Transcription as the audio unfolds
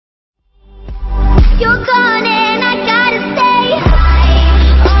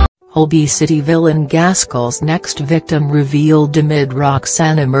Holby City villain Gaskell's next victim revealed amid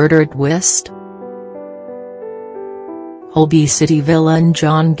Roxanna murder twist. Holby City villain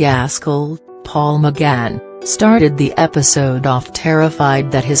John Gaskell, Paul McGann, started the episode off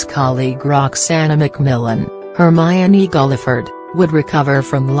terrified that his colleague Roxanna McMillan, Hermione Gulliford, would recover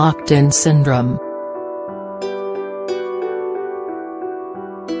from locked-in syndrome.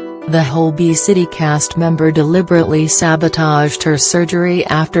 The Holby City cast member deliberately sabotaged her surgery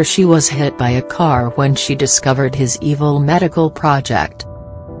after she was hit by a car when she discovered his evil medical project.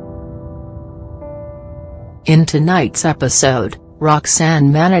 In tonight's episode,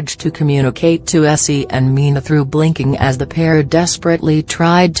 Roxanne managed to communicate to Essie and Mina through blinking as the pair desperately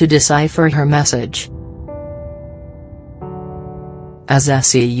tried to decipher her message. As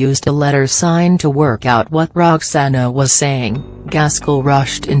Essie used a letter sign to work out what Roxanna was saying, Gaskell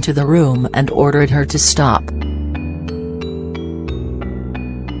rushed into the room and ordered her to stop.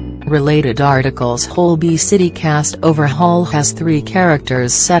 Related articles: Holby City cast overhaul has 3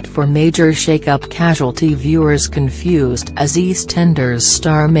 characters set for major shake-up. Casualty viewers confused as EastEnders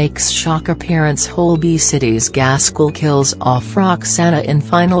star makes shock appearance. Holby City's Gaskell kills off Roxanna in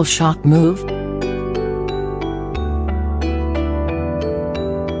final shock move.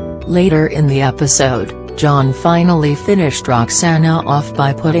 Later in the episode, John finally finished Roxanna off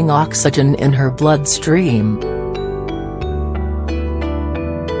by putting oxygen in her bloodstream.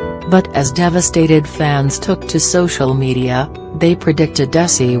 But as devastated fans took to social media, they predicted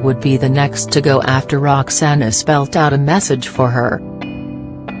Essie would be the next to go after Roxanna spelt out a message for her.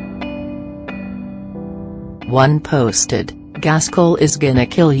 One posted, "Gaskell is gonna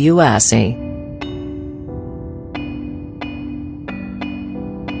kill you, Essie."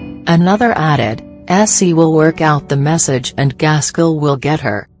 Another added, "Essie will work out the message and Gaskell will get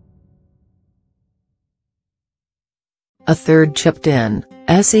her." A third chipped in,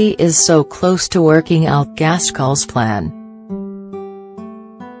 "Essie is so close to working out Gaskell's plan.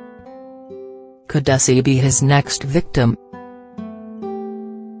 Could Essie be his next victim?"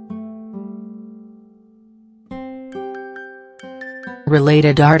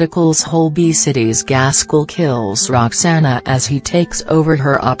 Related articles: Holby City's Gaskell kills Roxanna as he takes over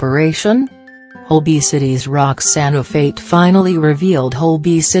her operation. Holby City's Roxanna fate finally revealed.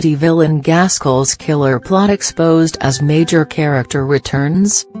 Holby City villain Gaskell's killer plot exposed as major character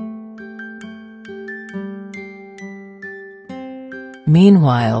returns.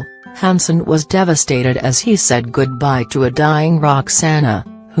 Meanwhile, Hansen was devastated as he said goodbye to a dying Roxanna,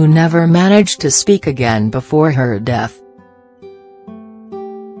 who never managed to speak again before her death.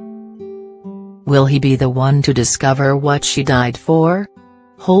 Will he be the one to discover what she died for?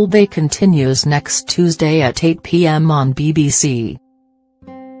 Holby continues next Tuesday at 8 p.m. on BBC.